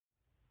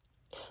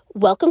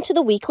Welcome to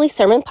the weekly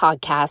sermon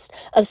podcast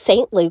of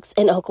St. Luke's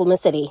in Oklahoma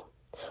City.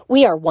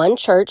 We are one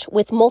church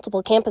with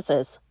multiple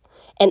campuses,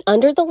 and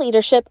under the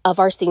leadership of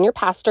our senior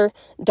pastor,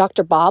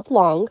 Dr. Bob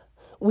Long,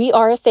 we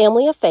are a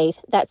family of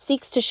faith that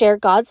seeks to share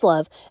God's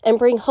love and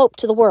bring hope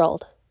to the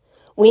world.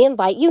 We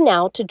invite you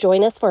now to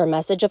join us for a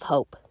message of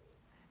hope.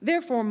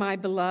 Therefore, my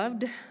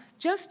beloved,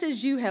 just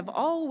as you have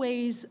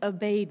always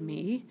obeyed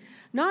me,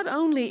 not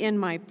only in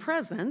my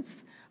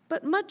presence,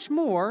 but much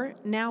more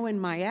now in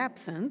my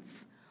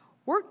absence,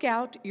 work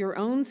out your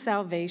own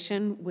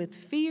salvation with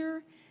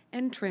fear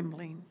and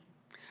trembling.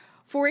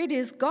 For it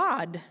is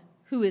God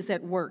who is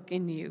at work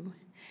in you,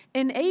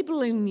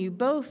 enabling you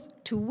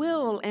both to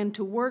will and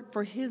to work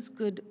for his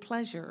good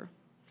pleasure.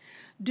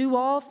 Do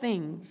all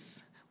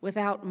things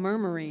without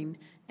murmuring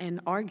and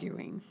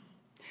arguing,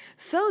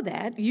 so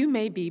that you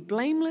may be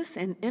blameless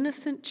and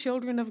innocent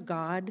children of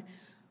God,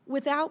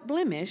 without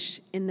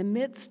blemish in the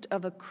midst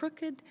of a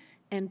crooked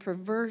and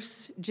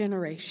perverse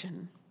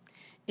generation,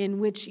 in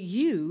which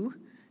you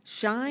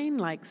shine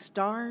like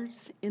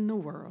stars in the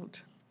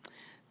world.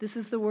 This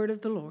is the word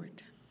of the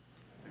Lord.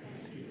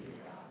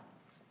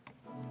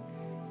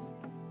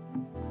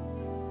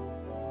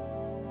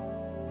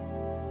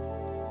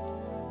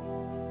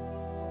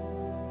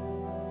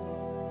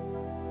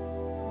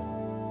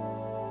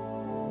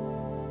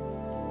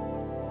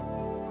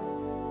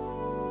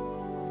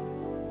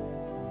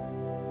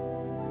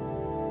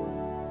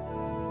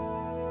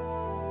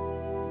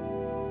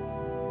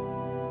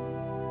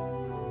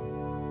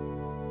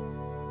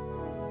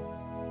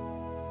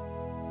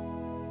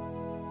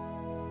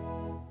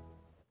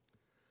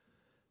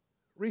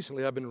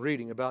 Recently, I've been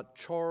reading about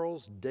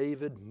Charles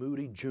David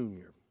Moody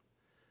Jr.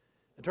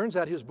 It turns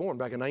out he was born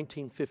back in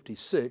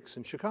 1956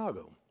 in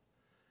Chicago.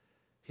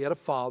 He had a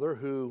father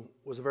who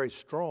was a very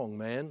strong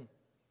man,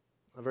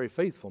 a very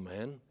faithful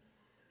man,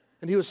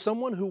 and he was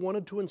someone who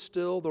wanted to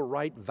instill the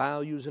right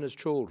values in his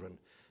children.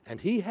 And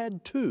he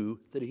had two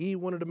that he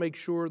wanted to make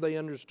sure they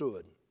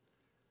understood.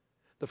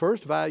 The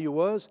first value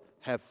was,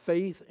 have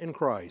faith in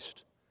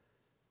Christ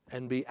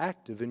and be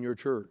active in your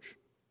church.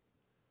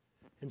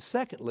 And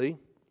secondly,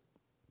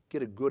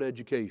 get a good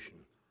education.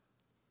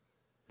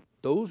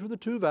 Those were the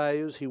two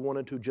values he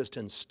wanted to just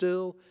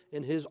instill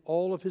in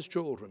all of his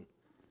children.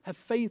 Have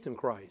faith in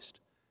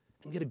Christ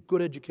and get a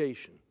good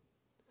education.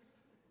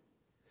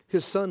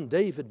 His son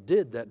David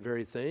did that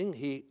very thing.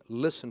 He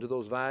listened to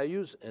those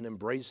values and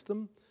embraced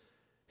them.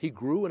 He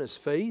grew in his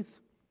faith.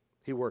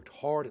 He worked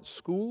hard at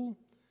school.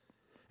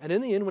 And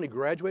in the end, when he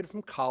graduated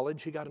from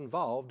college, he got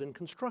involved in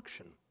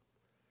construction.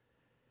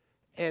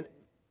 And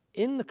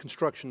in the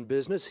construction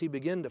business, he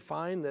began to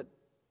find that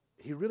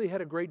he really had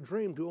a great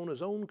dream to own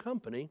his own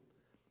company.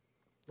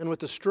 And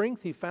with the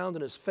strength he found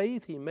in his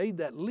faith, he made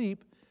that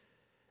leap.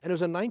 And it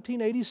was in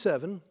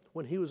 1987,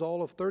 when he was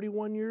all of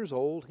 31 years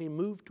old, he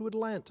moved to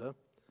Atlanta.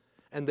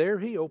 And there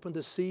he opened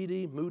the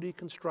C.D. Moody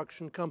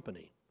Construction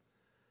Company.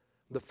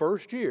 The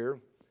first year,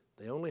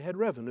 they only had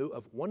revenue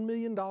of $1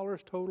 million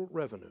total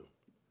revenue.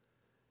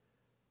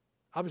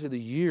 Obviously, the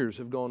years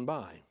have gone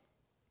by.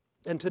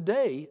 And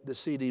today, the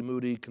C.D.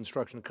 Moody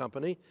Construction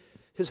Company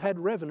has had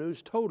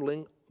revenues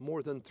totaling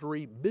more than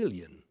 $3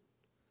 billion.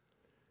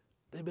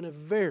 They've been a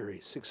very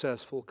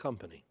successful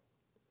company.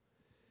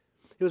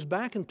 It was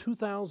back in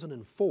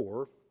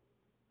 2004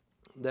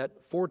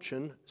 that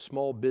Fortune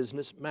Small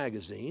Business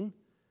Magazine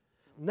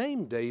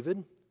named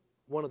David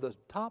one of the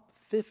top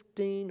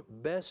 15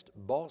 best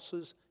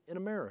bosses in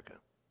America.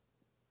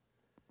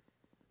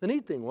 The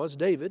neat thing was,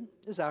 David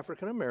is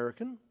African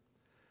American,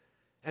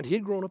 and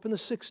he'd grown up in the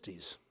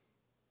 60s,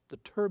 the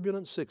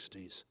turbulent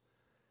 60s,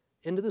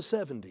 into the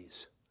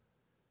 70s.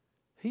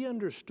 He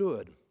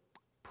understood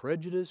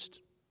prejudice,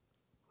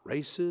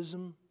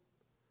 racism,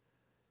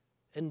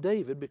 and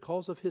David,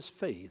 because of his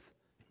faith,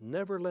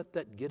 never let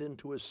that get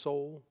into his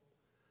soul,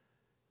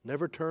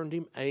 never turned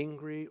him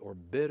angry or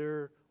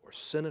bitter or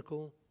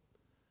cynical.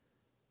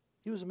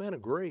 He was a man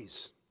of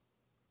grace,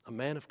 a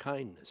man of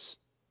kindness.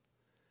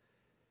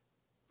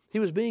 He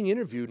was being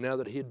interviewed now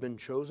that he had been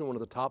chosen one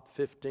of the top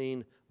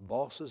 15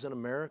 bosses in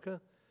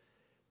America,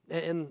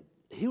 and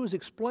he was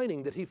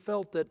explaining that he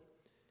felt that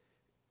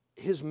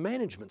his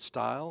management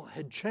style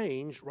had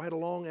changed right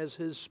along as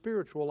his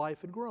spiritual life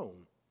had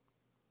grown.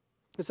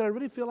 He said, I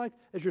really feel like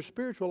as your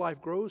spiritual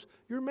life grows,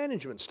 your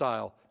management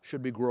style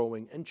should be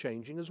growing and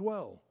changing as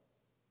well.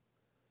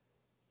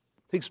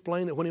 He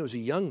explained that when he was a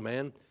young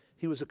man,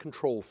 he was a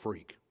control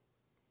freak.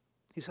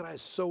 He said, I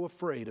was so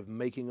afraid of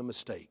making a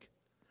mistake.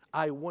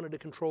 I wanted to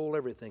control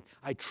everything.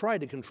 I tried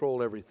to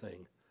control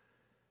everything.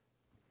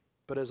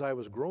 But as I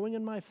was growing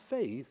in my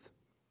faith,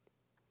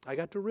 I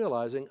got to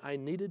realizing I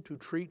needed to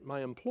treat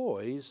my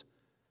employees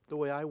the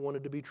way I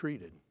wanted to be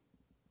treated.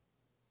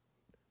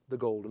 The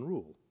golden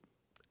rule.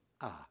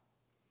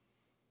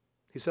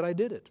 He said, I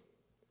did it.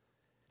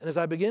 And as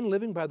I began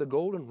living by the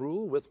golden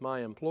rule with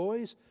my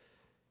employees,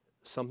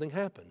 something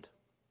happened.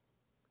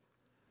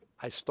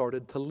 I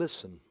started to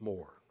listen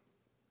more.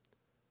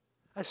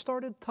 I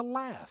started to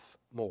laugh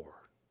more.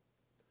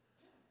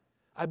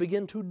 I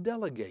began to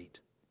delegate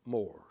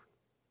more.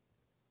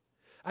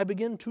 I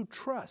began to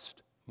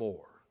trust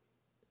more.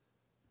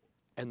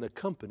 And the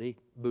company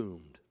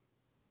boomed.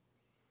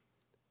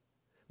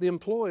 The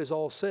employees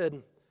all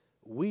said,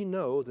 "We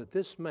know that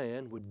this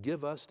man would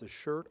give us the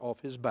shirt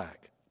off his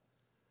back.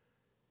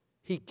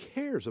 He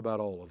cares about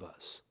all of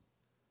us."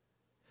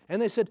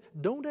 And they said,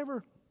 "Don't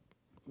ever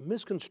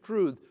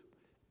misconstrue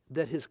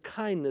that his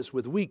kindness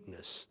with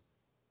weakness.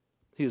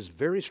 He is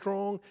very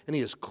strong, and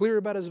he is clear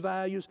about his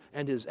values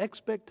and his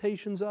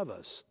expectations of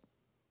us.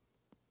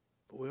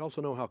 But we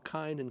also know how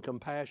kind and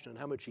compassionate and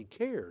how much he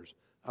cares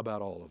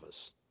about all of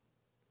us."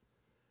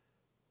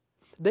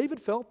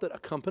 David felt that a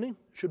company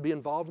should be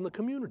involved in the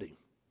community.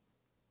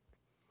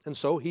 And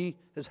so he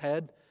has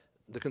had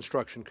the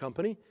construction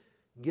company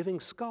giving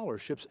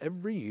scholarships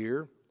every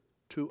year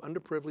to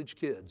underprivileged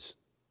kids.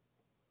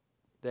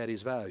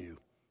 Daddy's value,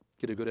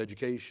 get a good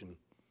education.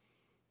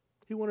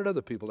 He wanted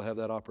other people to have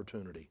that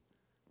opportunity.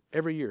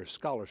 Every year,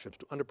 scholarships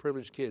to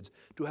underprivileged kids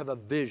to have a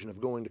vision of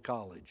going to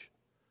college.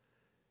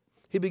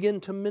 He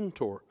began to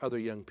mentor other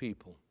young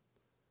people.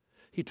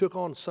 He took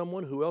on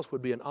someone who else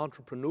would be an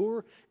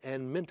entrepreneur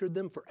and mentored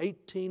them for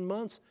 18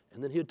 months,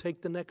 and then he'd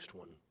take the next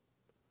one.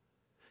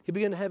 He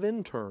began to have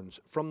interns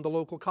from the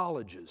local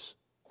colleges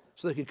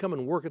so they could come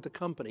and work at the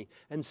company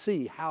and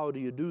see, how do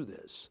you do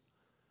this?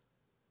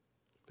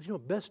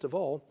 But best of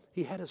all,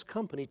 he had his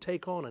company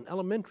take on an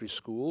elementary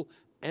school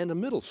and a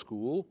middle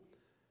school,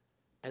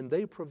 and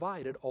they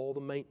provided all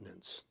the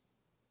maintenance.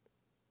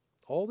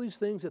 All these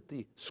things that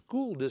the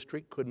school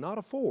district could not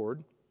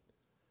afford,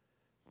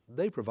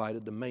 they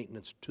provided the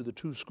maintenance to the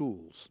two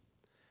schools.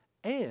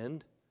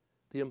 And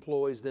the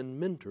employees then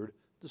mentored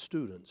the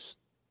students.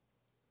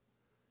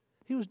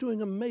 He was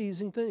doing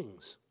amazing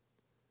things.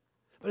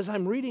 But as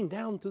I'm reading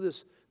down through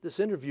this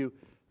interview,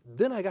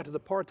 then I got to the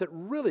part that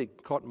really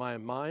caught my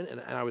mind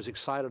and I was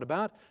excited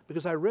about,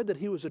 because I read that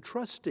he was a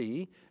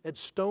trustee at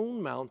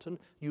Stone Mountain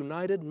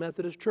United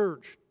Methodist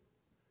Church.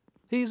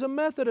 He's a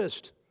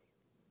Methodist.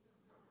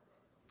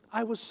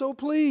 I was so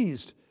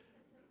pleased.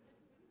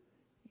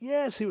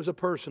 Yes, he was a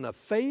person of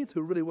faith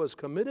who really was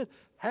committed.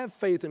 Have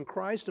faith in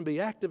Christ and be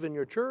active in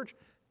your church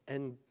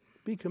and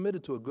be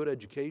committed to a good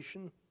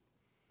education.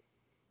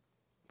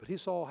 But he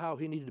saw how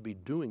he needed to be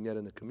doing that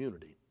in the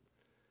community.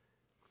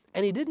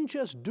 And he didn't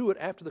just do it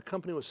after the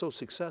company was so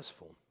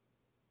successful.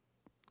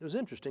 It was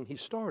interesting. He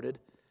started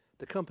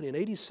the company in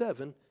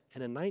 87,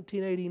 and in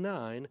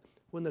 1989,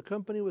 when the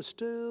company was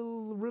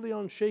still really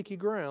on shaky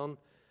ground,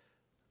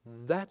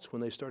 that's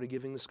when they started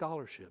giving the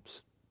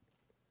scholarships.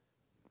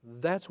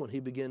 That's when he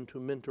began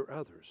to mentor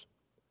others.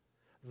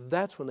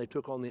 That's when they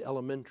took on the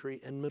elementary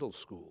and middle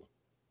school.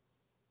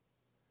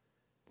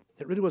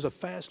 It really was a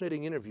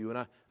fascinating interview,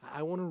 and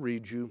I want to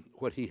read you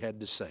what he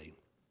had to say.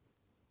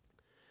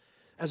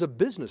 As a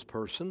business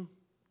person,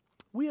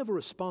 we have a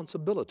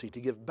responsibility to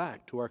give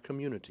back to our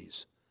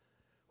communities,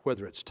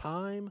 whether it's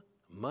time,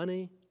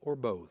 money, or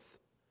both.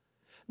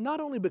 Not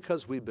only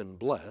because we've been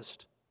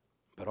blessed,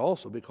 but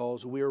also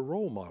because we are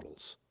role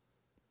models.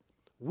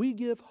 We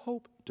give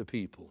hope to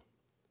people.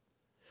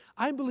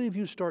 I believe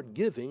you start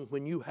giving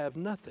when you have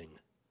nothing.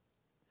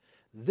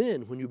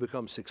 Then, when you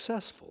become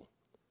successful,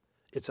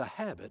 it's a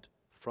habit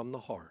from the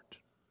heart.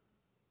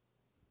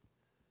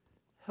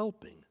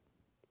 Helping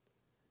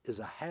is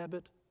a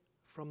habit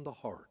from the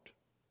heart.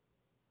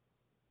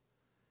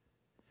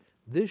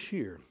 This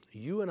year,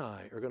 you and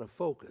I are going to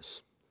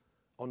focus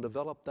on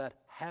develop that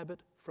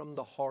habit from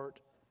the heart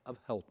of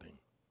helping.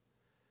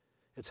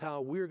 It's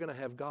how we're going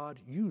to have God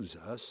use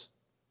us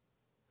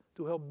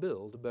to help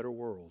build a better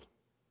world.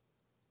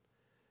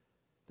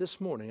 This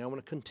morning, I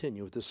want to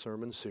continue with this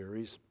sermon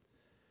series,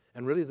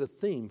 and really the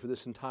theme for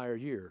this entire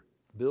year,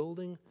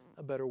 building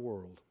a better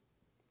world.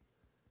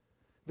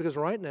 Because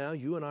right now,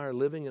 you and I are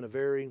living in a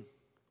very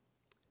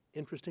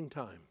interesting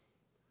time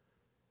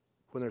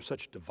when there's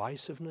such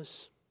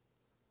divisiveness,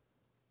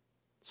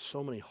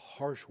 so many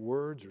harsh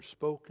words are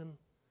spoken,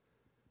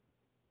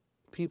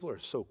 people are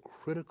so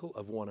critical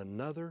of one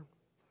another.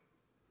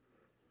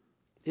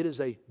 It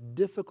is a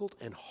difficult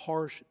and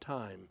harsh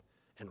time.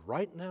 And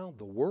right now,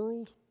 the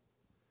world,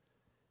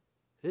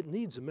 it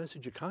needs a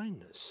message of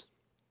kindness,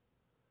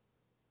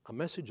 a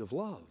message of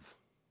love.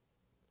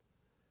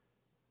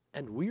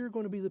 And we are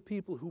going to be the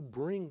people who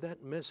bring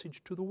that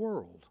message to the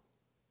world.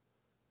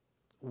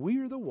 We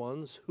are the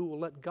ones who will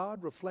let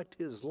God reflect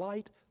His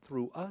light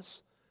through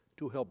us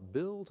to help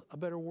build a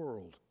better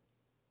world.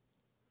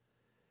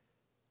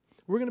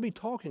 We're going to be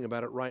talking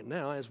about it right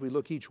now as we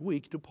look each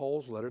week to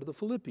Paul's letter to the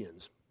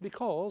Philippians,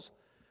 because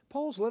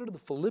Paul's letter to the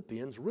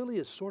Philippians really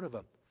is sort of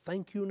a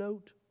thank you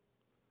note.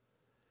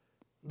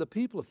 The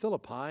people of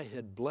Philippi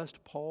had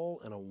blessed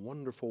Paul in a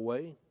wonderful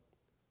way.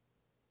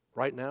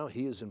 Right now,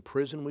 he is in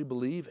prison, we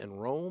believe, in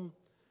Rome,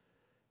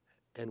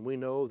 and we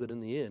know that in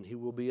the end he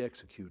will be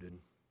executed.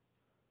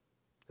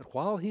 And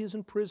while he is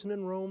in prison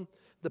in Rome,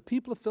 the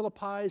people of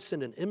Philippi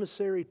send an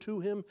emissary to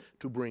him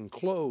to bring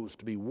clothes,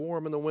 to be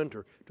warm in the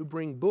winter, to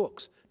bring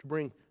books, to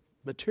bring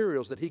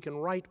materials that he can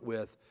write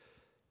with.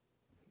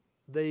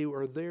 They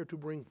are there to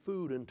bring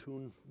food and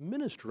to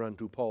minister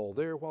unto Paul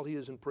there while he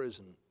is in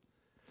prison.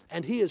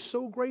 And he is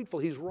so grateful.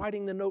 He's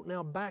writing the note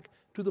now back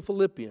to the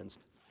Philippians,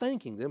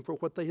 thanking them for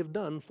what they have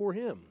done for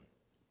him.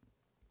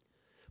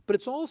 But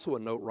it's also a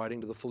note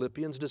writing to the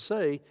Philippians to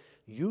say,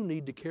 you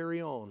need to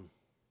carry on.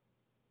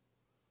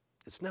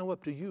 It's now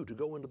up to you to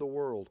go into the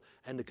world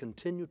and to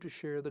continue to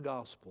share the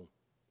gospel,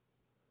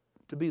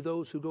 to be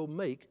those who go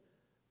make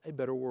a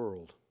better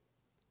world.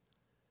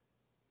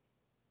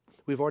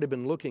 We've already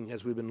been looking,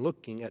 as we've been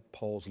looking at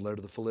Paul's letter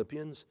to the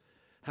Philippians,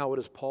 how it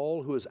is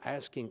Paul who is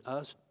asking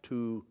us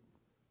to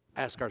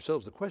ask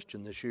ourselves the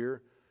question this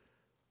year,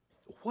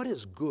 what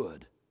is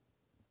good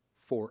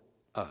for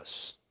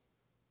us?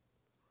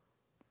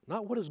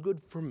 Not what is good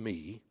for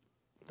me.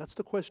 That's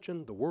the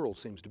question the world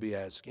seems to be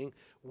asking.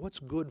 What's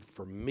good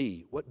for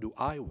me? What do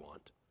I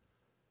want?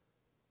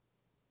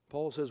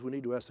 Paul says we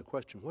need to ask the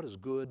question, what is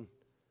good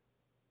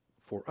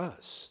for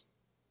us?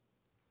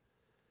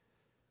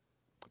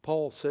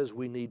 Paul says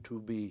we need to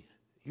be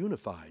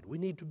unified. We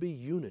need to be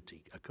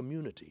unity, a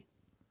community.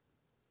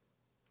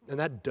 And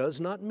that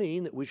does not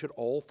mean that we should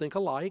all think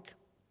alike.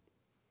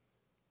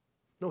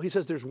 No, he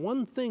says there's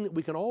one thing that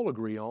we can all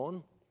agree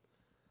on,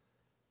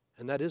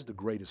 and that is the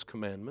greatest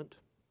commandment.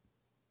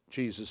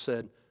 Jesus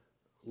said,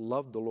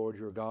 love the Lord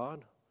your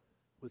God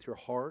with your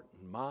heart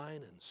and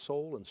mind and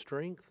soul and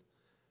strength,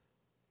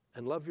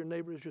 and love your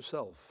neighbor as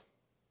yourself.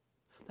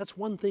 That's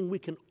one thing we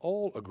can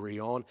all agree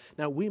on.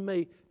 Now, we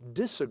may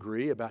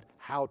disagree about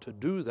how to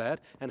do that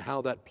and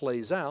how that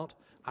plays out.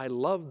 I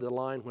love the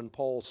line when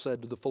Paul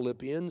said to the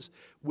Philippians,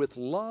 with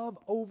love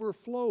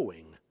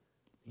overflowing,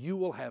 you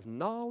will have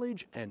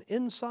knowledge and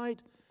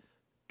insight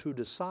to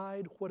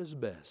decide what is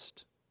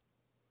best.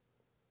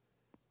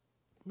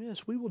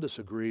 Yes, we will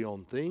disagree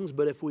on things,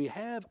 but if we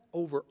have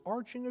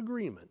overarching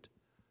agreement,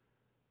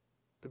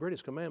 the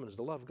greatest commandment is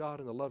to love God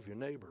and to love your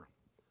neighbor,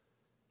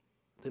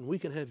 then we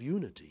can have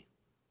unity.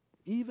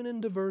 Even in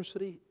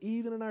diversity,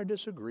 even in our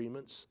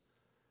disagreements,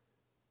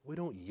 we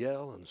don't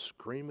yell and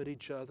scream at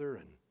each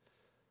other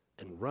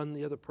and run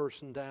the other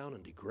person down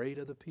and degrade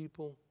other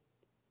people.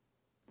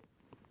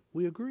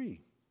 We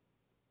agree.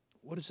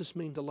 What does this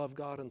mean to love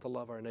God and to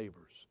love our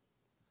neighbors?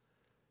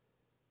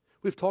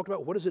 We've talked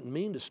about what does it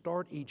mean to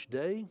start each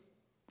day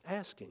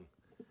asking,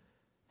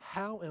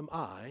 how am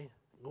I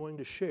going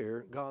to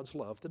share God's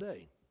love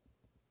today?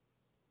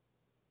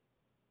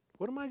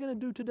 What am I going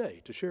to do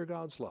today to share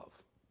God's love?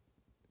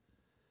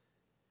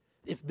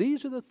 If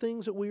these are the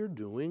things that we are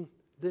doing,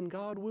 then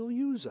God will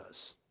use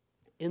us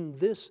in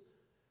this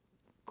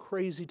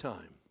crazy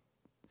time.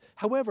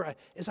 However,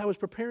 as I was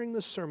preparing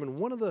this sermon,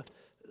 one of the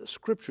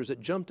scriptures that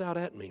jumped out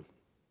at me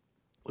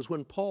was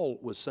when Paul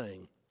was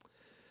saying,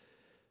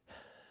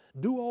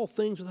 do all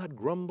things without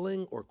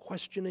grumbling or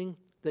questioning,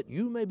 that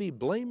you may be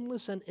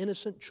blameless and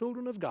innocent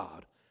children of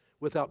God,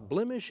 without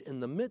blemish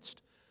in the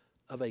midst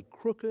of a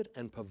crooked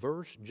and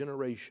perverse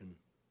generation.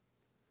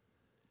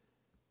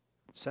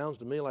 It sounds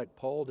to me like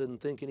Paul didn't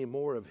think any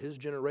more of his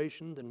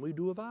generation than we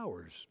do of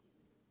ours.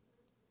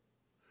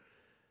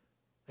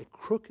 A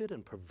crooked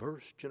and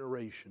perverse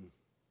generation.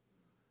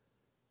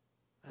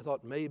 I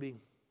thought maybe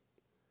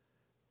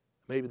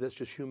that's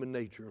just human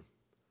nature.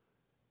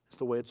 It's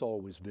the way it's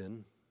always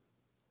been.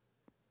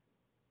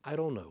 I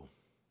don't know.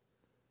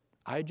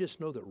 I just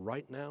know that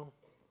right now,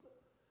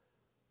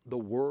 the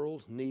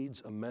world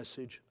needs a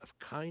message of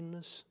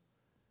kindness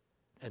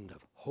and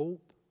of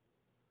hope.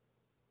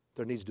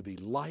 There needs to be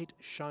light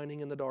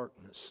shining in the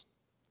darkness.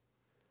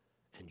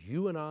 And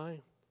you and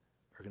I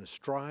are going to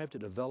strive to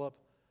develop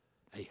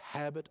a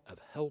habit of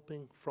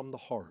helping from the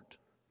heart.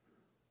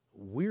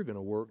 We're going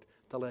to work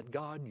to let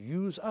God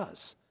use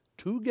us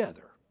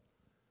together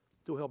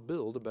to help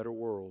build a better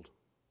world.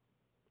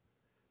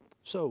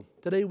 So,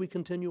 today we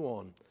continue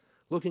on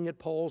looking at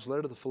Paul's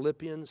letter to the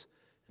Philippians,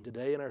 and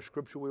today in our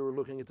scripture we were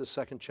looking at the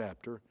second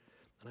chapter,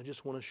 and I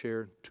just want to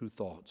share two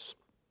thoughts.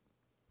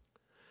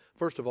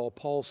 First of all,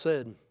 Paul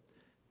said,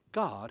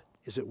 God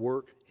is at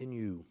work in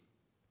you,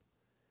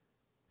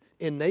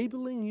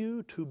 enabling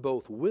you to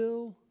both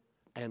will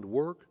and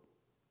work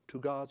to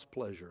God's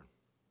pleasure.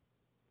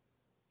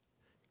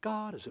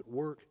 God is at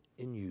work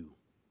in you.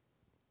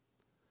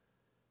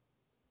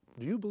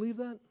 Do you believe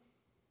that?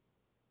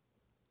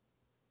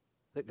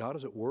 That God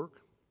is at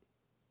work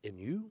in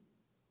you?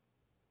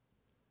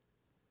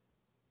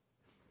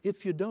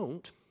 If you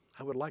don't,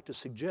 I would like to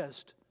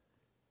suggest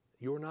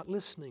you're not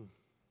listening.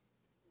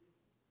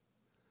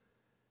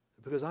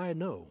 Because I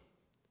know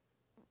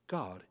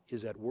God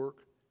is at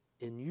work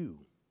in you.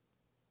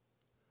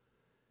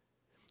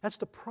 That's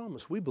the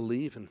promise we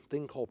believe in a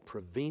thing called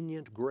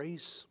prevenient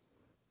grace.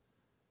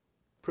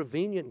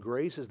 Prevenient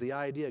grace is the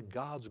idea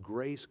God's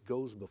grace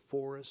goes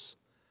before us.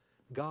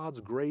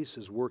 God's grace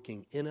is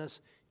working in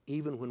us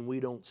even when we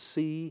don't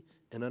see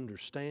and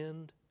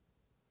understand.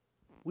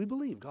 We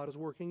believe God is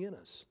working in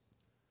us.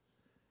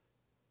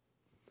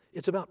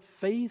 It's about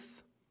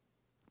faith.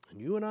 And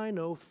you and I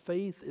know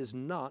faith is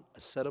not a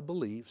set of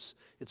beliefs.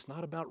 It's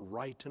not about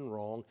right and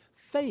wrong.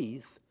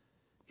 Faith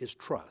is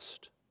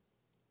trust.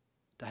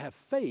 To have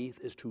faith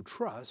is to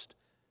trust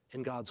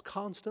in God's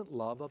constant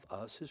love of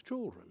us, His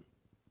children.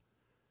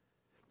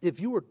 if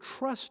you are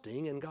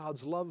trusting in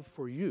God's love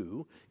for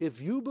you,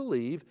 if you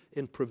believe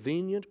in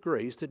prevenient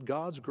grace, that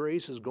God's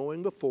grace is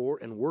going before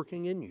and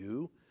working in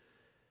you,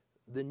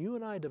 then you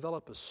and I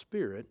develop a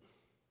spirit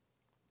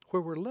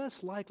where we're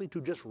less likely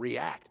to just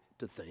react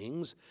to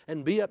things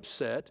and be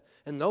upset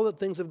and know that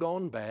things have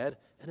gone bad,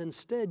 and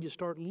instead you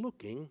start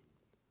looking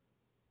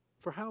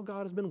for how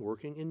God has been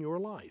working in your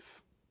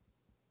life.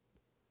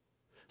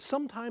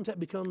 Sometimes that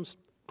becomes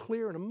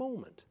clear in a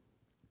moment.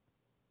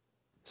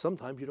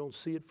 Sometimes you don't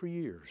see it for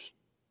years.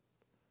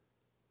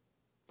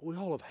 But we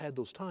all have had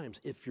those times.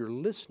 If you're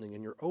listening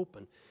and you're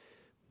open,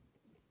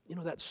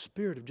 that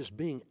spirit of just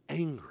being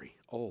angry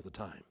all the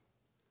time,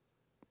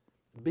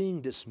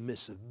 being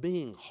dismissive,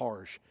 being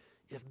harsh,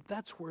 if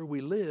that's where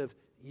we live,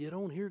 you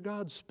don't hear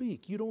God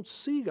speak. You don't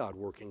see God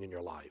working in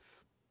your life.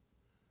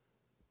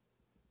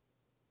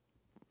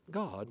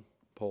 God,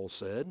 Paul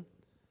said,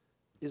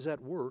 is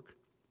at work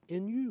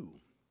in you.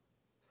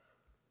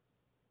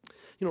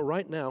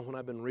 Right now, when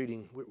I've been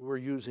reading, we're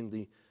using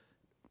the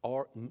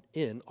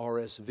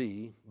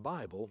NRSV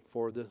Bible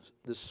for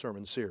this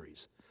sermon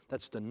series.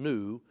 That's the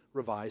New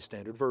Revised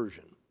Standard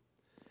Version.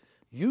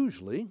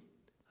 Usually,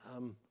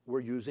 we're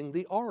using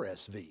the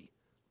RSV,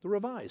 the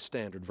Revised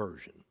Standard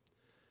Version.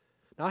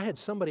 Now, I had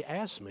somebody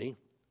ask me,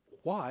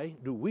 why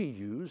do we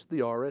use the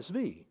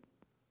RSV?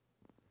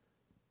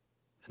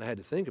 And I had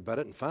to think about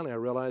it, and finally I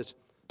realized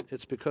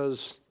it's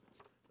because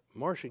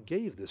Marcia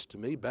gave this to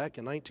me back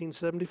in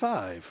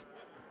 1975.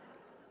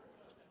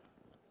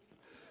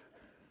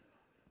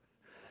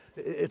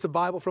 It's a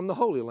Bible from the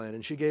Holy Land,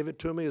 and she gave it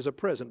to me as a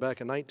present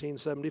back in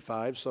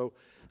 1975, so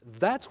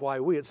that's why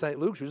we at St.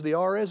 Luke's use the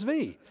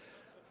RSV.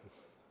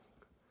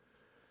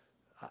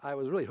 I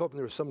was really hoping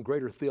there was some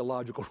greater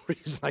theological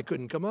reason I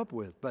couldn't come up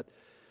with, but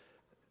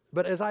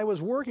as I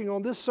was working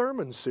on this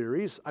sermon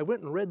series, I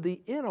went and read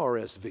the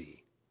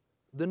NRSV,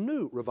 the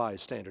New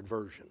Revised Standard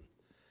Version,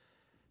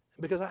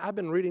 because I've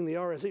been reading the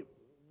RSV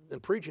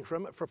and preaching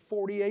from it for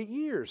 48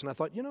 years, and I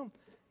thought,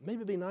 maybe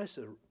it'd be nice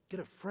to get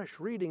a fresh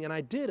reading, and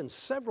I did, and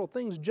several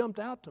things jumped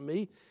out to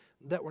me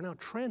that were now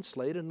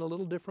translated in a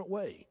little different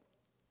way.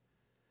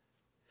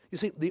 You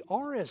see, the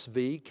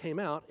RSV came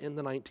out in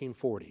the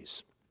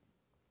 1940s.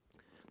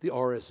 The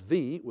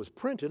RSV was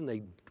printed, and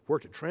they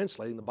worked at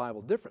translating the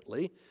Bible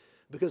differently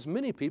because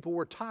many people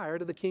were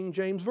tired of the King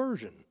James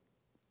Version.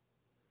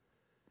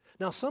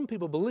 Now, some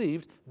people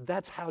believed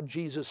that's how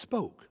Jesus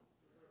spoke.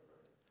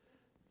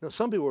 Now,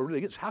 some people were really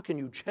against, how can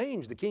you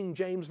change the King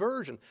James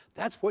Version?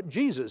 That's what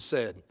Jesus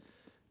said.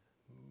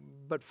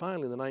 But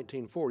finally, in the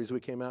 1940s, we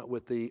came out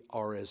with the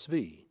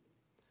RSV.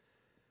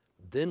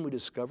 Then we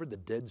discovered the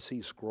Dead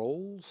Sea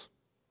Scrolls.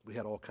 We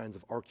had all kinds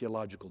of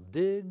archaeological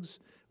digs.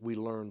 We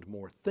learned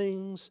more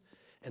things.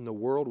 And the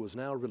world was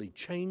now really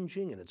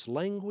changing in its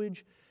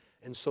language.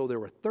 And so there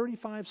were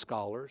 35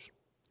 scholars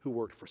who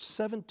worked for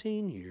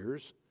 17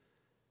 years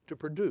to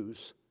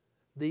produce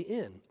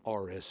the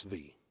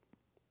NRSV.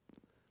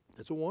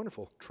 It's a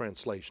wonderful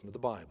translation of the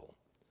Bible.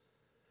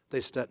 They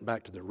stepped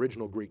back to the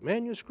original Greek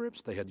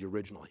manuscripts. They had the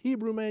original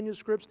Hebrew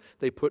manuscripts.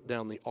 They put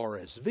down the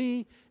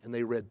RSV, and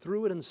they read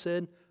through it and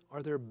said,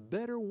 are there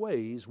better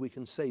ways we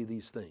can say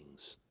these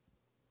things?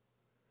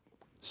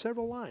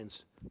 Several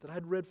lines that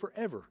I'd read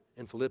forever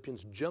in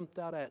Philippians jumped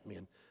out at me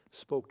and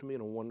spoke to me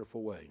in a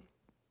wonderful way.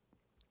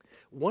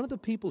 One of the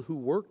people who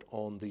worked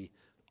on the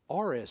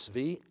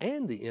RSV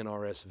and the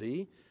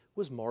NRSV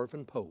was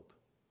Marvin Pope.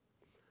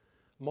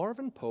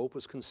 Marvin Pope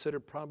was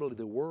considered probably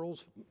the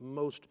world's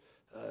most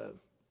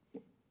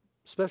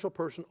special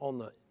person on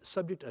the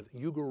subject of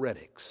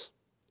Ugaritic.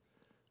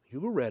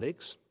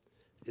 Ugaritic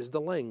is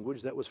the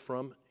language that was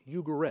from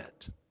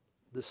Ugarit,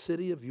 the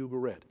city of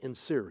Ugarit in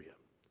Syria.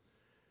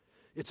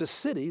 It's a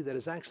city that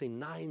is actually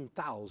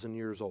 9,000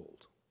 years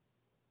old.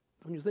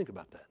 When you think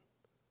about that,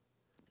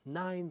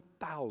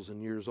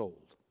 9,000 years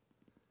old.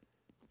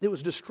 It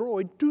was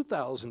destroyed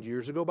 2,000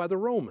 years ago by the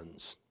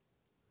Romans.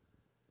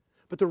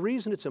 But the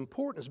reason it's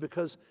important is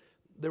because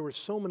there were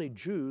so many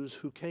Jews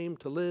who came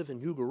to live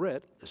in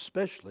Ugarit,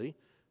 especially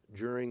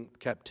during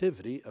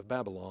captivity of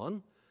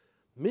Babylon.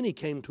 Many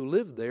came to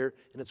live there,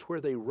 and it's where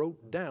they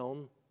wrote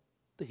down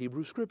the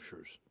Hebrew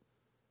Scriptures.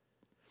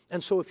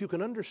 And so if you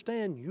can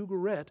understand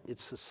Ugarit,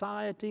 its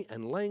society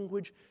and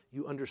language,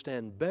 you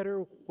understand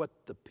better what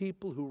the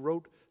people who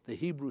wrote the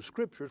Hebrew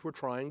Scriptures were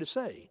trying to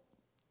say.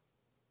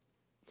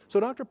 So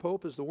Dr.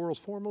 Pope is the world's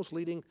foremost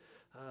leading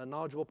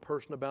knowledgeable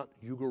person about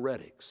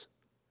Ugaritics.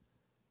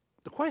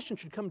 The question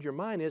should come to your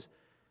mind is,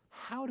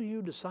 how do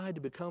you decide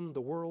to become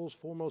the world's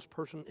foremost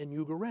person in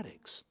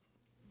Ugaritics?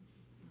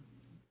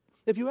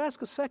 If you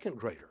ask a second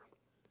grader,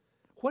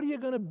 what are you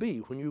going to be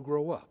when you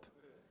grow up?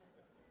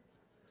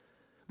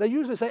 They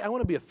usually say, I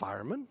want to be a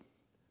fireman,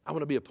 I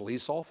want to be a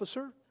police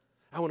officer,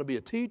 I want to be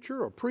a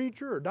teacher or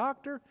preacher or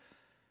doctor.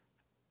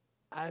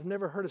 I've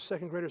never heard a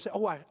second grader say,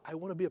 I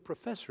want to be a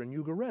professor in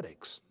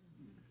Ugaritics.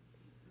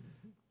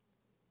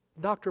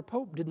 Dr.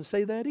 Pope didn't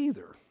say that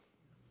either.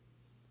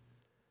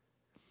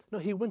 No,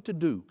 he went to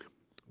Duke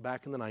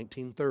back in the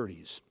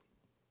 1930s.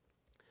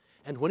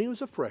 And when he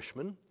was a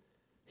freshman,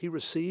 he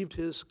received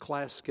his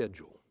class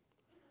schedule.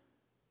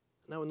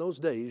 Now, in those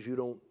days, you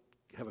don't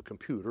have a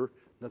computer.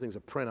 Nothing's a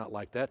printout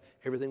like that.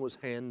 Everything was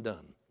hand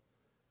done.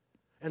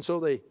 And so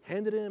they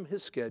handed him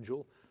his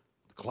schedule,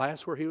 the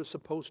class where he was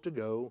supposed to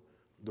go,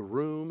 the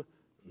room,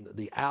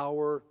 the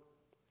hour.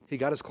 He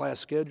got his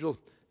class schedule.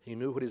 He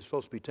knew what he was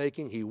supposed to be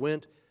taking. He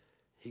went.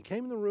 He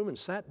came in the room and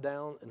sat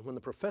down, and when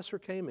the professor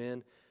came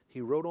in,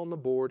 he wrote on the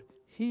board,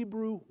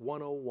 Hebrew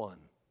 101.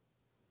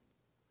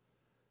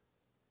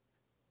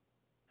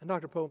 And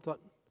Dr. Pope thought,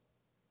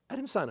 I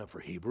didn't sign up for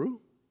Hebrew.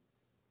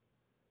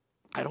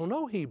 I don't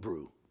know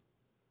Hebrew.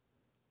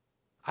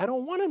 I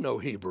don't want to know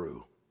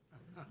Hebrew.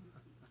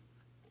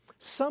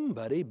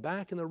 Somebody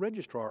back in the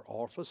registrar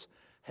office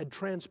had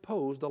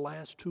transposed the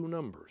last two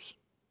numbers.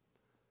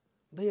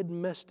 They had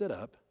messed it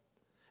up,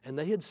 and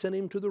they had sent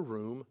him to the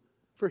room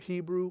for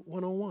Hebrew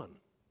 101.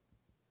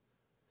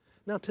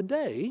 Now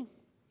today,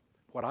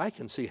 what I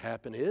can see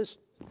happen is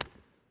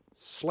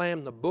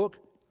slam the book,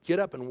 get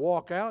up and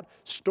walk out,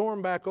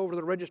 storm back over to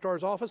the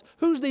registrar's office.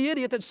 Who's the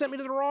idiot that sent me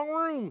to the wrong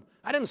room?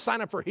 I didn't sign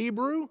up for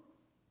Hebrew.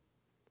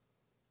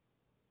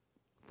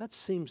 That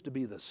seems to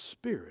be the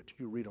spirit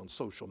you read on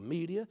social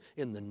media,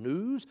 in the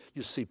news.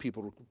 You see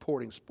people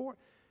reporting sport.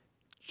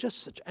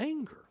 Just such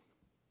anger.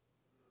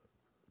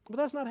 But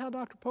that's not how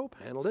Dr. Pope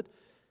handled it.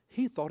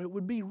 He thought it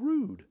would be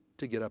rude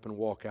to get up and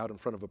walk out in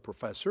front of a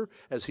professor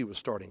as he was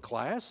starting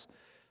class.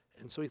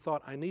 And so he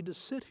thought, I need to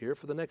sit here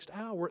for the next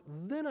hour,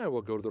 then I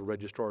will go to the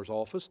registrar's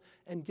office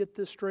and get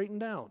this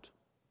straightened out.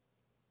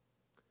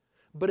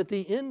 But at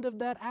the end of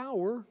that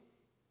hour,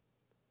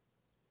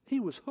 he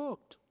was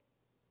hooked.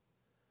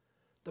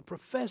 The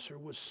professor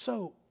was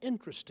so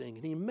interesting,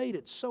 and he made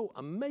it so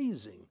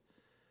amazing.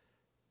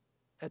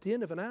 At the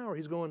end of an hour,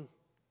 he's going,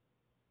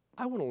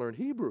 I want to learn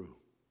Hebrew.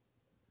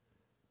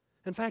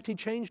 In fact, he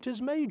changed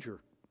his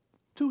major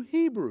to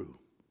Hebrew.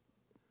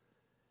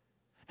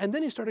 And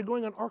then he started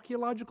going on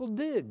archaeological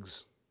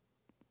digs.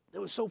 It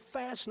was so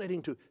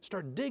fascinating to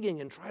start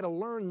digging and try to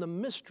learn the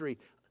mystery,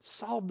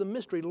 solve the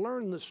mystery,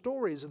 learn the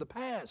stories of the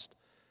past.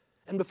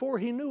 And before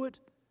he knew it,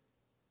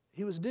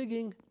 he was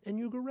digging in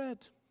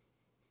Ugarit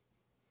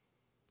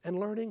and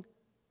learning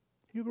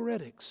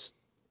Ugaritics.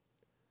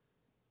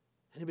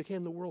 And he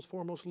became the world's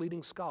foremost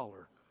leading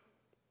scholar.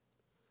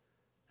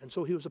 And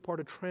so he was a part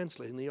of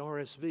translating the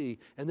RSV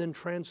and then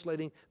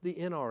translating the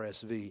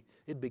NRSV.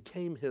 It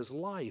became his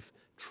life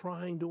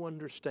trying to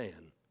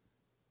understand,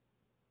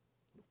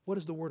 what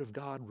does the Word of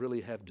God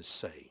really have to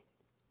say?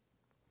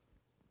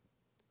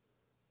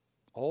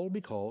 All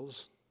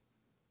because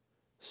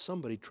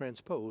somebody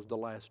transposed the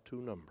last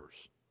two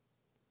numbers.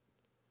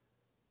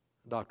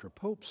 Dr.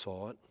 Pope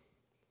saw it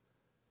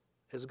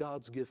as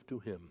God's gift to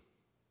him,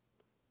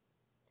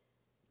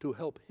 to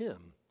help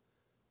him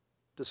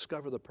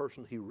discover the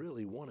person he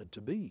really wanted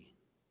to be.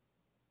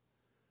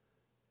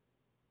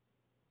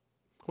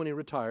 When he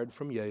retired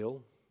from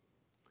Yale,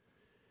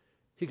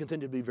 he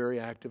continued to be very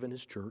active in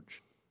his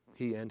church,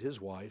 he and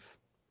his wife.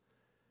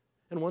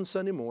 And one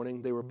Sunday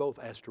morning, they were both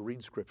asked to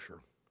read Scripture.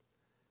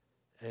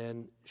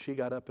 And she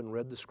got up and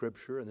read the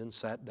Scripture and then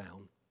sat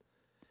down.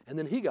 And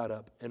then he got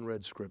up and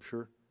read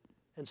Scripture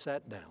and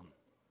sat down.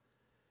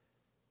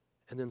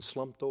 And then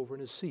slumped over in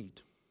his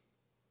seat.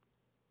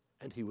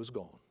 And he was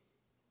gone.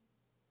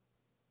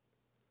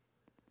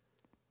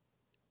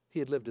 He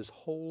had lived his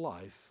whole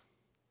life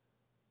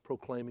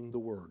proclaiming the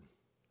Word,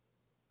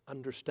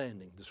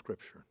 understanding the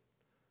Scripture,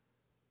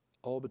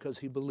 all because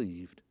he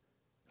believed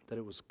that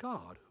it was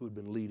God who had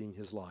been leading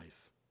his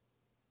life.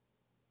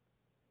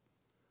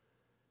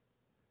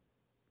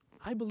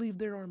 I believe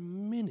there are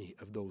many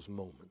of those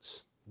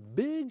moments,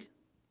 big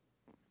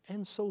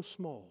and so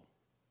small.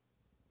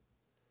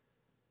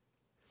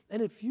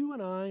 And if you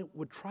and I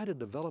would try to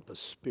develop a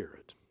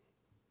spirit,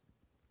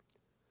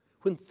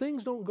 when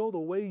things don't go the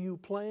way you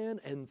plan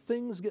and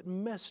things get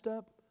messed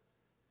up,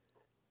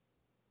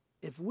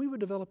 if we would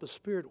develop a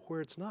spirit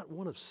where it's not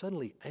one of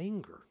suddenly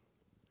anger,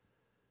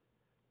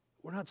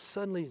 we're not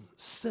suddenly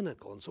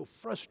cynical and so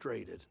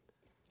frustrated,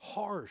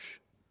 harsh,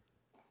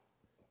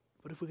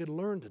 but if we could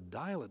learn to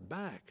dial it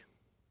back,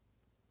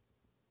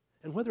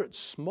 and whether it's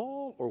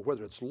small or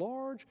whether it's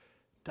large,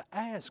 to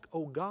ask,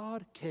 oh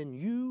God, can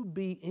you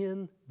be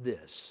in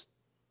this?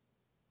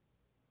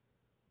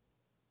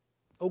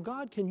 Oh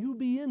God, can you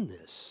be in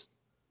this?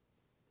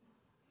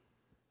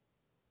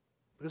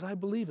 Because I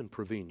believe in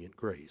prevenient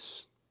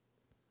grace.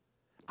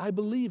 I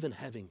believe in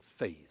having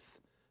faith,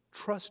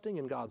 trusting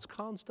in God's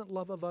constant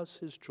love of us,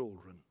 His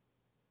children.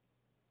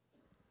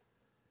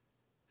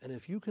 And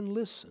if you can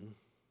listen,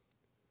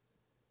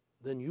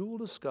 then you will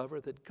discover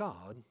that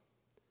God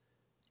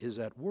is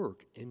at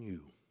work in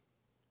you,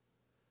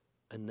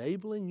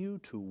 enabling you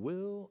to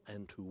will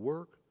and to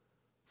work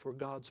for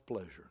God's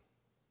pleasure.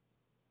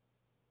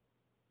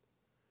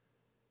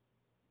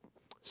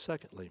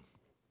 Secondly,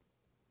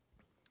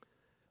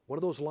 one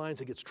of those lines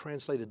that gets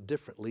translated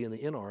differently in the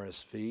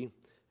NRSV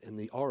and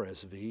the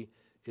RSV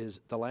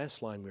is the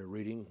last line we were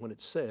reading when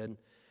it said,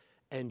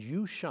 and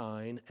you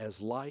shine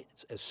as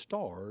lights, as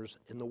stars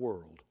in the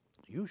world.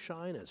 You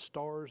shine as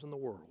stars in the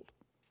world.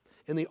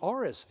 In the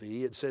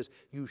RSV, it says,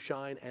 you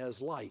shine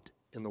as light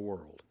in the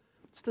world.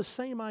 It's the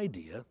same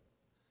idea,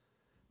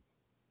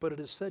 but it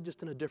is said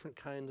just in a different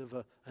kind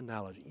of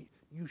analogy.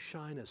 You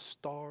shine as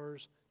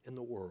stars in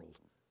the world.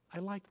 I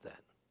like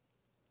that,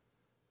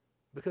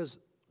 because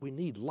we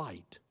need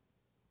light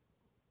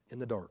in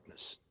the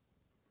darkness.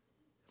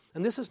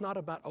 And this is not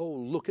about, oh,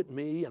 look at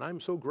me, and I'm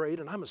so great,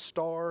 and I'm a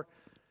star.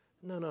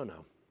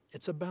 No.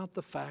 It's about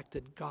the fact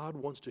that God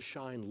wants to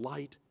shine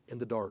light in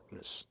the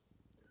darkness.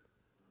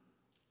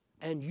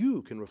 And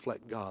you can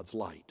reflect God's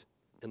light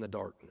in the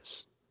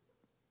darkness.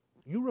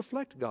 You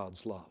reflect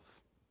God's love.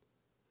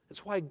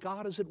 It's why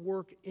God is at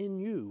work in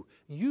you.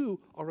 You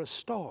are a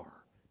star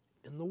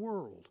in the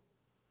world,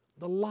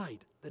 the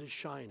light that is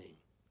shining.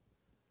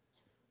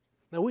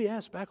 Now, we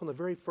asked back on the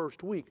very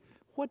first week,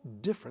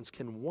 what difference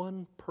can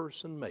one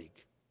person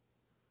make?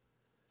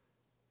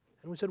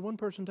 And we said one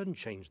person doesn't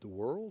change the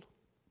world,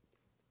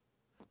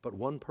 but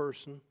one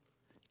person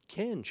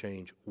can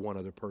change one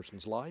other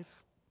person's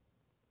life,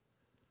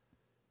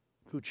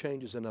 who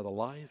changes another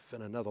life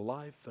and another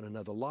life and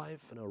another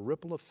life, and a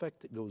ripple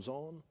effect that goes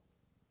on.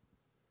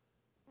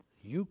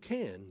 You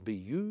can be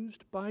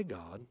used by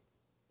God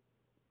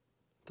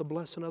to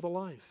bless another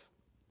life.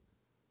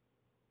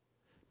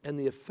 And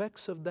the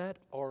effects of that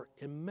are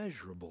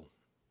immeasurable.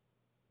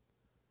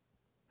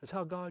 That's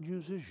how God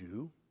uses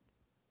you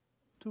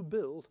to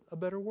build a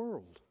better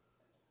world.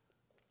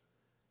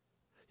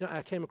 You know,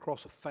 I came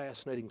across a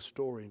fascinating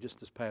story just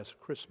this past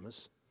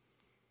Christmas,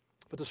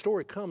 but the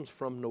story comes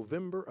from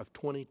November of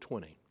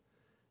 2020.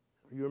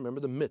 You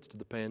remember the midst of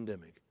the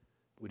pandemic.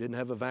 We didn't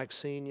have a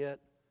vaccine yet.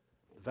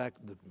 In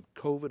fact, the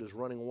COVID is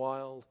running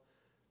wild.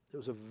 It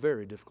was a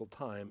very difficult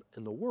time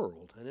in the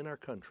world and in our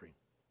country.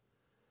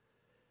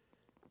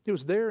 It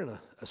was there in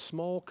a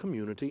small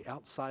community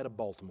outside of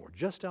Baltimore,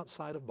 just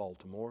outside of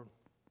Baltimore.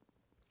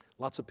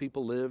 Lots of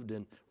people lived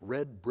in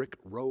red brick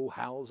row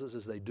houses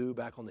as they do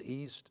back on the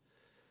east.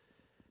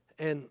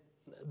 And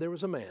there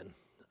was a man.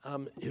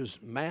 It was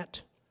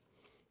Matt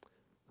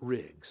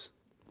Riggs.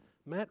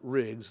 Matt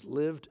Riggs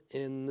lived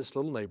in this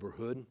little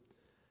neighborhood,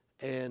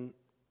 and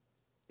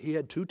he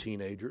had 2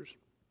 teenagers,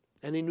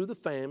 and he knew the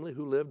family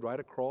who lived right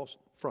across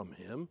from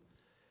him,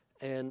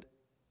 and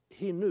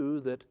he knew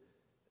that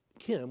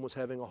Kim was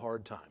having a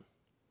hard time.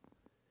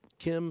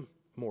 Kim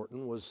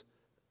Morton was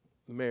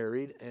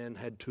married and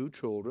had 2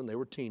 children. They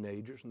were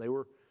teenagers,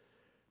 and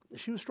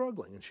she was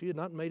struggling, and she had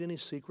not made any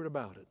secret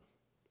about it.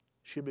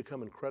 She had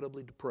become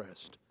incredibly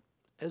depressed,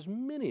 as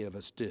many of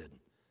us did.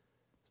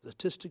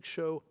 Statistics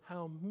show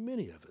how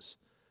many of us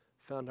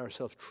found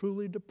ourselves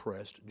truly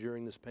depressed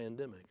during this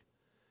pandemic.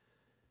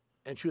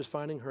 And she was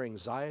finding her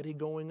anxiety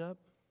going up.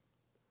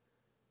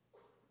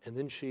 And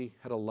then she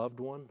had a loved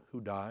one who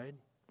died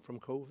from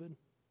COVID.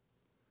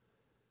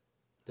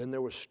 Then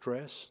there was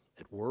stress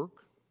at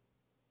work.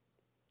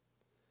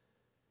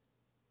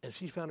 And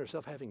she found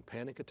herself having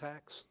panic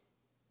attacks.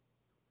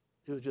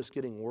 It was just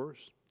getting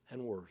worse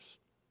and worse.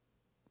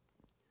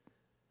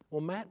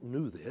 Well, Matt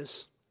knew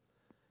this,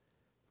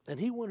 and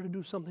he wanted to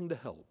do something to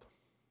help.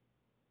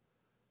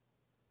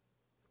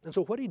 And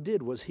so what he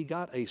did was he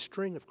got a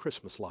string of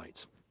Christmas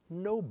lights.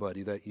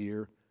 Nobody that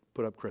year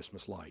put up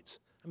Christmas lights.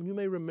 I mean, you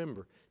may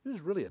remember, it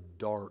was really a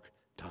dark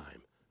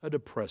time, a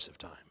depressive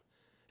time.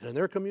 And in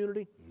their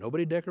community,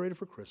 nobody decorated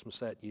for Christmas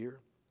that year.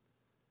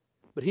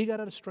 But he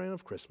got out a string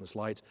of Christmas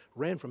lights,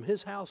 ran from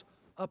his house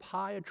up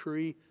high a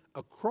tree,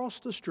 across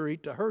the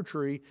street to her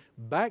tree,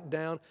 back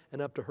down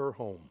and up to her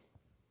home.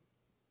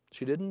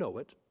 She didn't know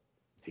it.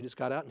 He just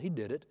got out and he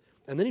did it.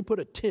 And then he put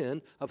a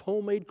tin of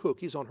homemade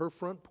cookies on her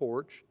front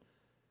porch.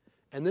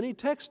 And then he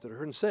texted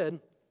her and said,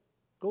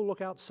 go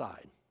look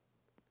outside.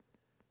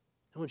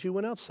 And when she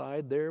went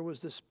outside, there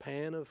was this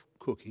pan of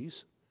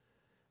cookies,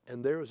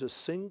 and there was a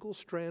single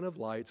strand of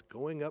lights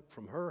going up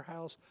from her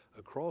house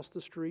across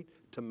the street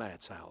to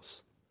Matt's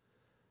house.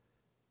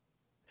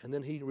 And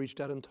then he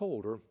reached out and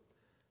told her,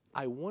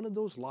 I wanted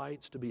those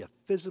lights to be a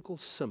physical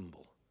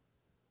symbol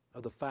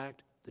of the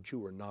fact that you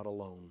were not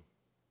alone.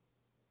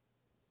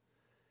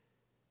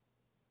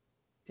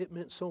 It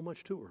meant so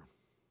much to her.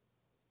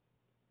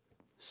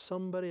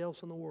 Somebody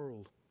else in the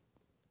world.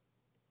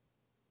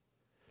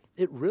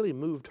 It really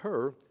moved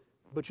her,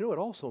 but you know, it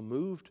also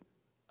moved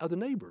other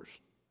neighbors.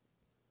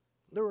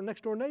 There were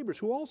next door neighbors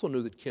who also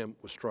knew that Kim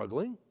was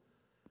struggling,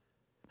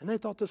 and they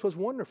thought this was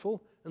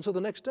wonderful. And so the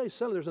next day,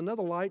 suddenly there's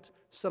another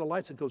set of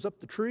lights that goes up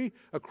the tree,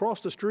 across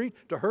the street,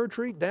 to her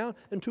tree, down,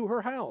 and to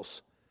her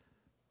house.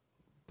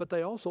 But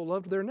they also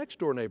loved their next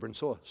door neighbor, and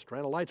so a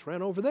strand of lights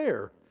ran over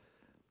there,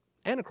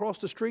 and across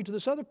the street to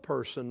this other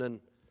person, and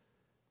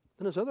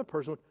then this other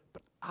person went,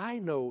 but I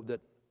know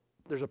that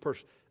there's a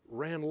person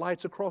ran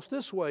lights across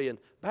this way and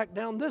back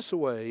down this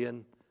way,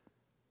 and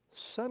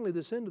suddenly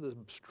this end of the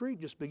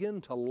street just began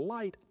to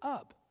light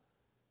up.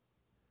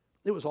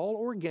 It was all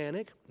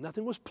organic.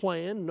 Nothing was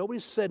planned. Nobody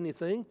said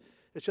anything.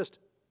 It's just,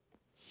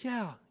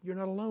 yeah, you're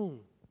not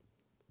alone.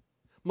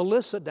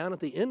 Melissa, down at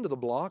the end of the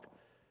block,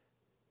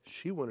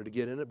 she wanted to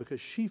get in it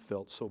because she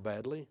felt so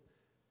badly.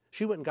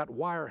 She went and got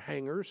wire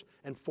hangers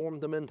and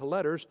formed them into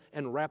letters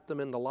and wrapped them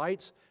into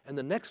lights. And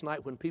the next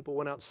night when people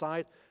went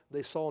outside,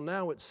 they saw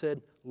now it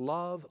said,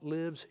 "Love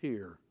lives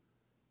here,"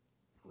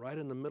 right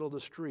in the middle of the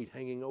street,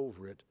 hanging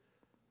over it,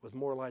 with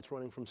more lights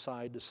running from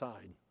side to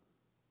side.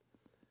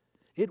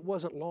 It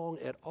wasn't long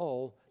at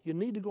all. You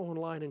need to go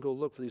online and go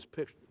look for these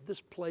pictures.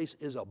 This place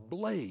is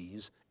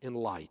ablaze in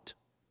light.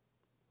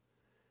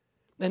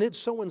 And it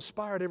so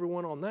inspired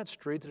everyone on that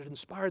street that it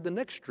inspired the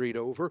next street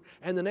over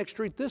and the next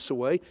street this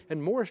way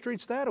and more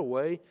streets that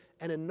away.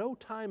 And in no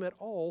time at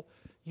all,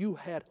 you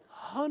had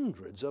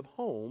hundreds of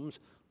homes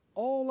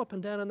all up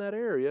and down in that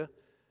area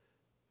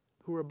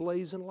who were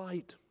ablaze in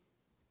light.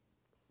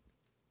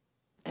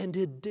 And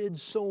it did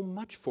so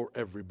much for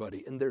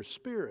everybody in their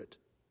spirit.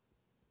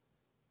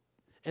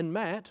 And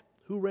Matt,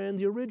 who ran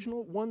the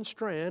original one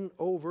strand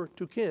over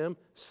to Kim,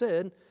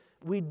 said,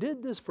 "We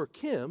did this for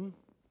Kim,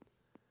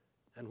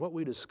 and what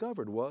we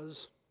discovered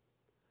was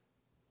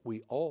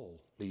we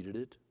all needed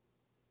it."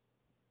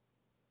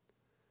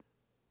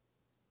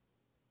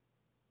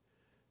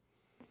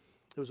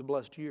 It was a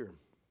blessed year.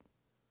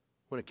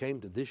 When it came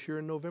to this year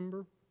in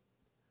November,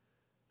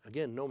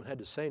 again, no one had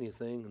to say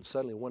anything, and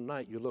suddenly one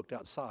night you looked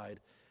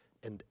outside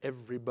and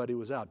everybody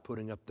was out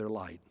putting up their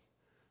light,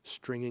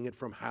 stringing it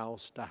from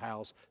house to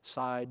house,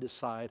 side to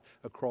side,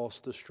 across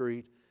the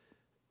street.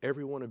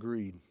 Everyone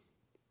agreed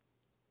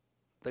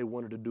they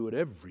wanted to do it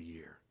every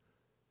year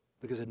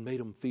because it made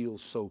them feel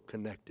so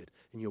connected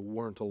and you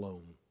weren't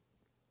alone.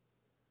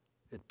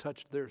 It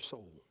touched their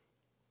soul.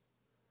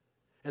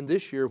 And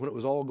this year, when it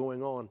was all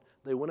going on,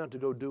 they went out to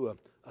go do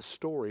a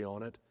story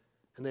on it,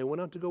 and they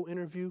went out to go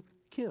interview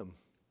Kim,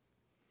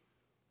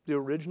 the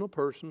original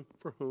person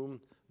for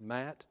whom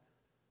Matt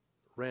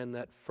ran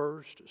that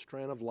first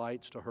strand of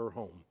lights to her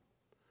home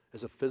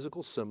as a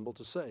physical symbol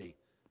to say,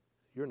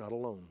 "You're not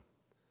alone."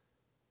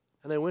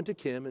 And they went to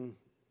Kim and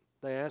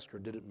they asked her,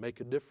 did it make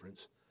a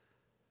difference?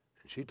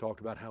 And she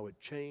talked about how it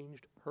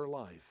changed her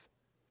life.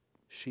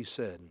 She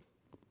said,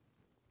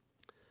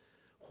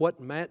 "What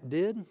Matt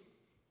did,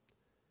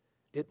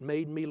 it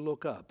made me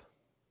look up,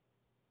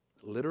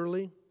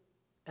 literally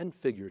and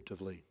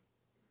figuratively,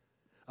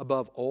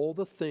 above all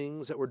the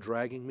things that were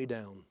dragging me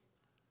down.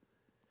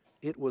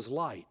 It was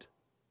light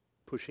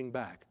pushing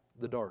back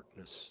the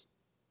darkness."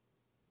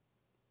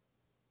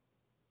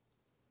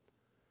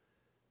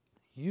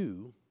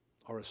 You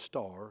are a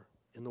star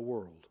in the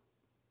world.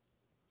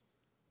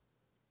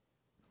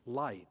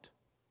 Light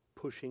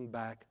pushing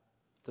back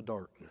the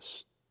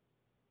darkness.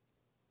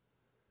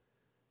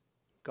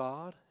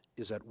 God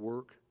is at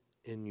work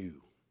in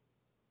you,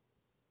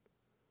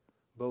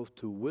 both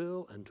to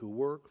will and to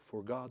work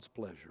for God's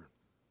pleasure.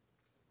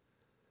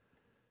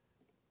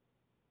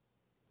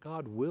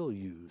 God will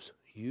use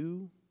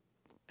you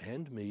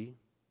and me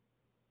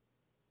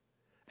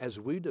as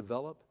we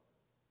develop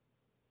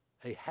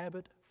a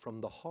habit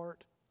from the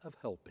heart of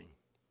helping.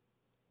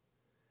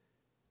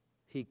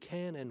 He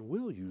can and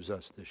will use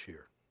us this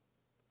year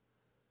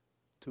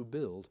to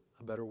build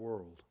a better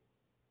world.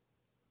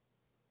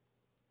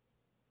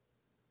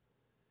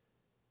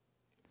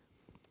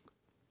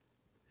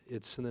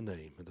 It's in the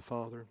name of the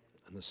Father,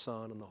 and the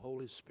Son, and the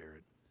Holy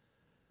Spirit.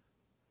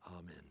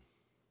 Amen.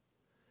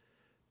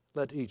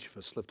 Let each of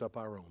us lift up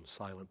our own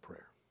silent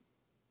prayer.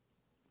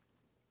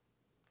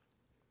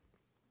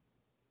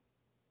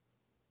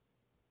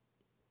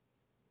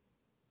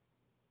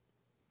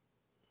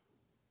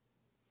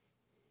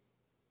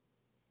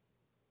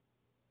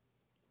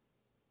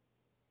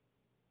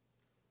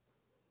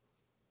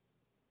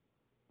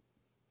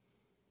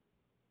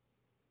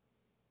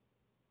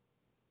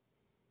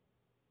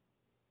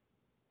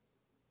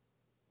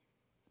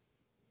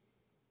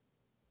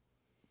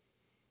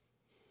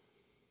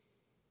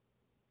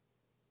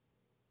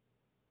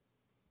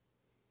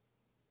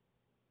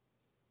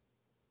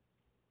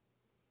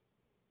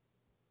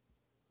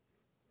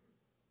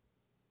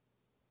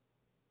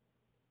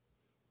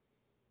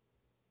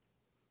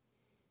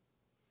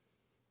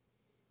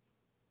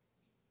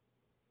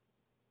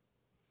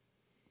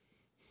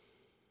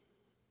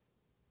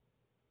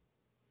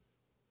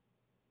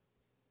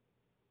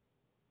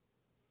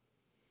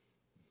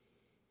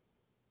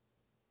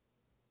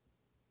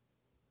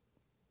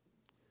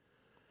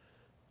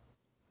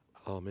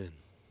 Amen.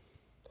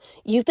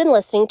 You've been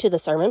listening to the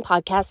sermon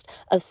podcast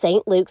of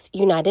St. Luke's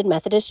United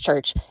Methodist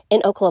Church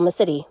in Oklahoma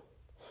City.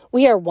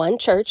 We are one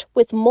church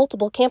with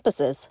multiple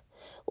campuses.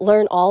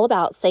 Learn all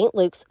about St.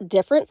 Luke's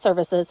different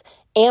services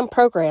and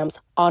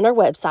programs on our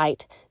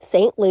website,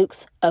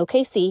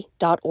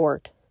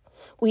 stlukesokc.org.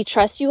 We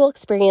trust you will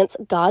experience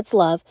God's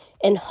love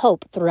and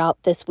hope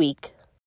throughout this week.